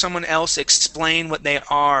hear someone else explain what they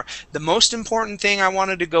are. The most important thing I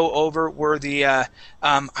wanted to go over were the,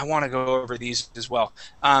 I want to go over these as well.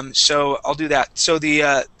 So I'll do that. So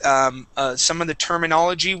the some of the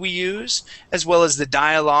terminology we use, as well as the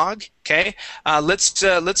dialogue. Okay,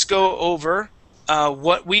 let's go over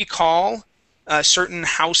what we call certain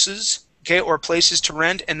houses, okay, or places to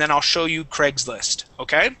rent, and then I'll show you Craigslist.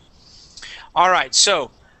 Okay. All right.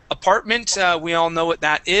 So apartment, we all know what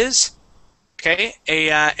that is. Okay,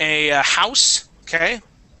 a house. Okay,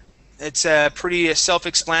 it's pretty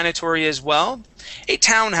self-explanatory as well. A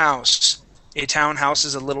townhouse. A townhouse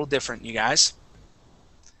is a little different, you guys.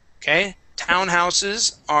 Okay,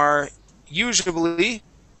 townhouses are usually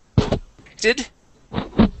connected.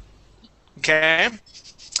 Okay,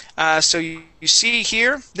 so you see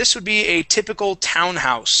here, this would be a typical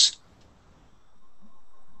townhouse.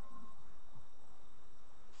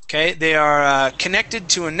 Okay, they are connected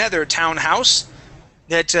to another townhouse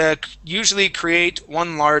that usually create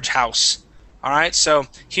one large house. All right, so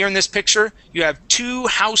here in this picture, you have 2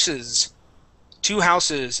 houses. 2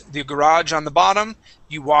 houses. The garage on the bottom,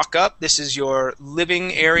 you walk up, this is your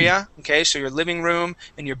living area. Okay, so your living room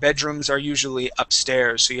and your bedrooms are usually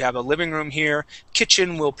upstairs. So you have a living room here.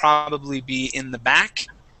 Kitchen will probably be in the back.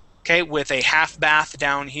 okay, with a half bath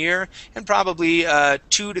down here, and probably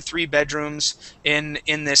 2 to 3 bedrooms in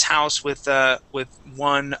this house with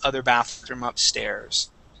one other bathroom upstairs.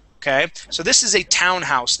 Okay, so this is a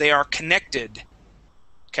townhouse. They are connected.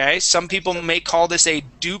 Okay, some people may call this a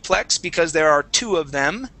duplex because there are 2 of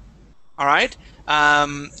them. All right,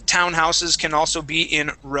 townhouses can also be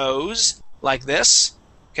in rows like this.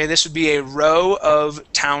 Okay, this would be a row of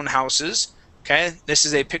townhouses. Okay, this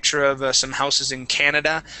is a picture of some houses in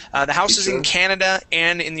Canada. The houses in Canada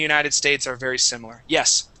and in the United States are very similar.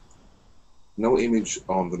 Yes? No image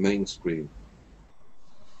on the main screen.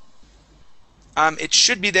 It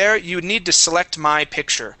should be there. You would need to select my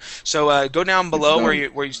picture. So go down below where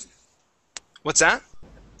you. What's that?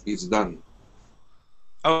 It's done.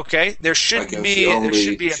 Okay, there should be a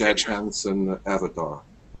picture. Hansen avatar.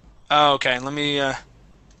 Oh, okay, let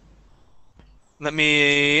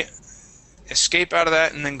me escape out of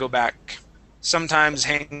that and then go back. Sometimes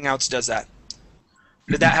Hangouts does that.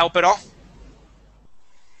 Did that help at all?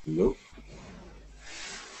 Nope.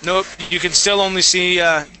 Nope. You can still only see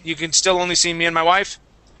me and my wife?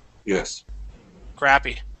 Yes.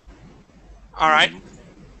 Crappy. All right.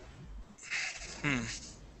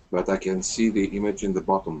 But I can see the image in the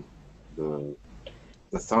bottom, the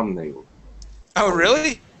thumbnail. Oh,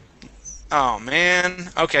 really? Oh, man.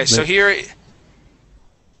 Okay, so here,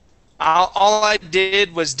 all I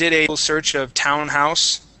did was did a search of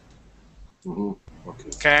townhouse.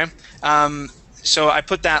 Okay. So I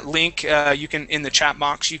put that link. You can in the chat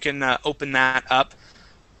box. You can open that up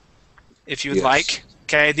if you would like.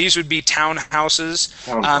 Okay, these would be townhouses,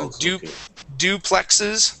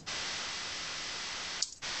 duplexes.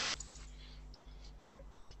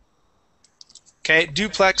 Okay,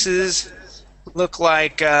 duplexes look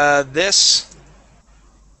like this.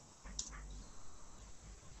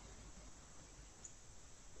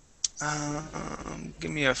 Give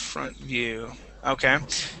me a front view. Okay.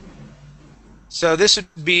 So this would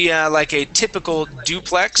be like a typical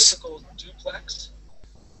duplex,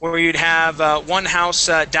 where you'd have one house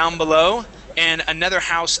down below and another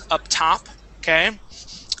house up top. Okay.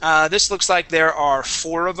 This looks like there are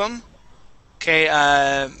 4 of them. Okay,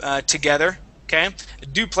 together. Okay, a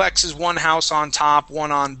duplex is one house on top, one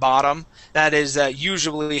on bottom. That is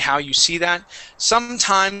usually how you see that.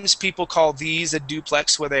 Sometimes people call these a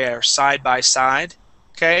duplex where they are side by side.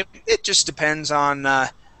 Okay, it just depends on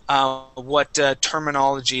what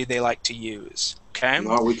terminology they like to use. Okay.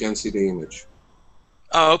 Now we can see the image.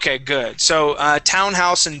 Oh, okay, good. So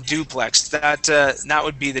townhouse and duplex, that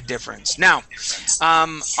would be the difference. Now,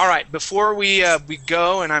 all right, before we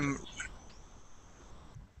go, and I'm.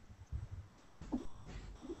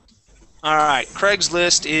 All right,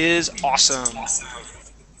 Craigslist is awesome.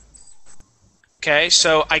 Okay,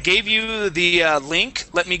 so I gave you the link.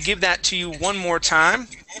 Let me give that to you one more time.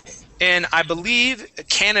 And I believe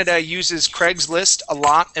Canada uses Craigslist a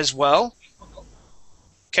lot as well.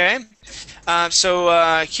 Okay,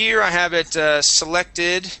 so here I have it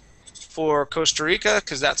selected for Costa Rica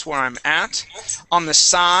because that's where I'm at. On the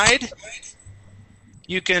side,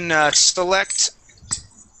 you can select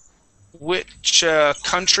which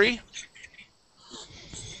country.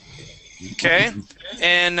 Okay,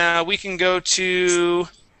 and we can go to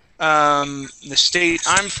the state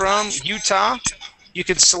I'm from, Utah. You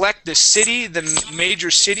can select the city, the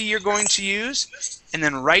major city you're going to use, and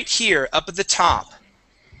then right here, up at the top,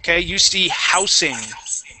 okay, you see housing.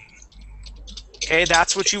 Okay,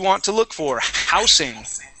 that's what you want to look for, housing.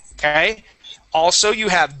 Okay, also you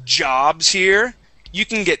have jobs here. You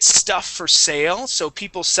can get stuff for sale, so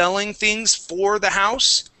people selling things for the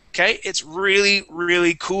house. Okay, it's really,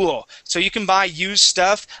 really cool. So you can buy used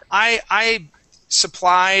stuff. I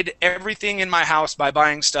supplied everything in my house by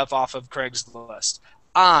buying stuff off of Craigslist.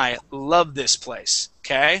 I love this place.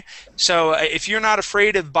 Okay, so if you're not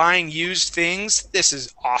afraid of buying used things, this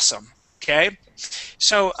is awesome. Okay,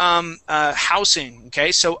 so housing.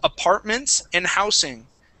 Okay, so apartments and housing.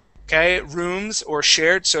 Okay, rooms or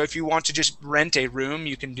shared. So if you want to just rent a room,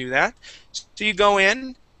 you can do that. So you go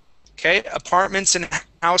in. Okay, apartments and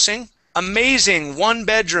housing. Amazing, 1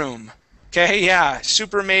 bedroom. Okay, yeah,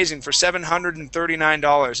 super amazing for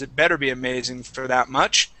 $739. It better be amazing for that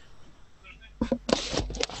much.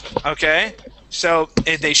 Okay, so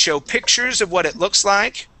they show pictures of what it looks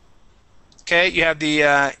like. Okay, you have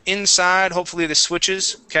the inside, hopefully the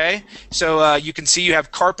switches. Okay, so you can see you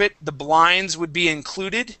have carpet. The blinds would be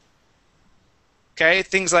included. Okay,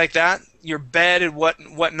 things like that. Your bed and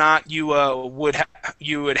whatnot you would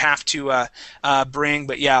have to bring,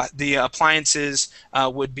 but yeah, the appliances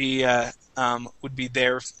would be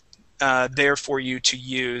there there for you to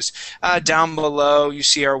use. Down below, you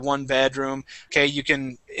see our 1-bedroom. Okay,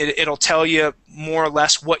 it'll tell you more or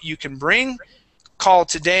less what you can bring. Call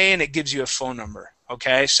today, and it gives you a phone number.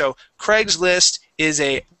 Okay, so Craigslist is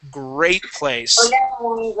a great place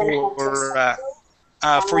for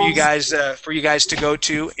you guys to go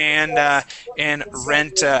to and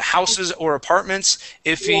rent houses or apartments.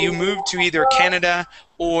 If you move to either Canada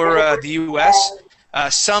or the U.S.,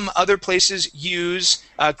 some other places use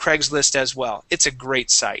Craigslist as well. It's a great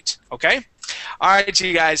site. Okay. All right,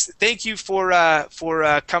 you guys. Thank you for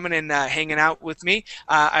coming and hanging out with me.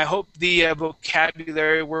 I hope the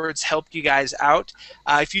vocabulary words helped you guys out.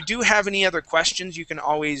 If you do have any other questions, you can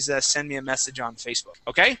always send me a message on Facebook.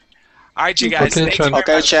 Okay. All right, you guys. Okay, Thank you Chan. very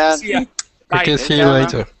Okay, much. Chan. See ya. Bye. Okay, see you care.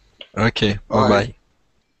 later. Okay, Bye.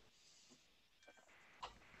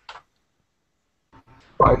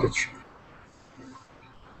 bye-bye. Right.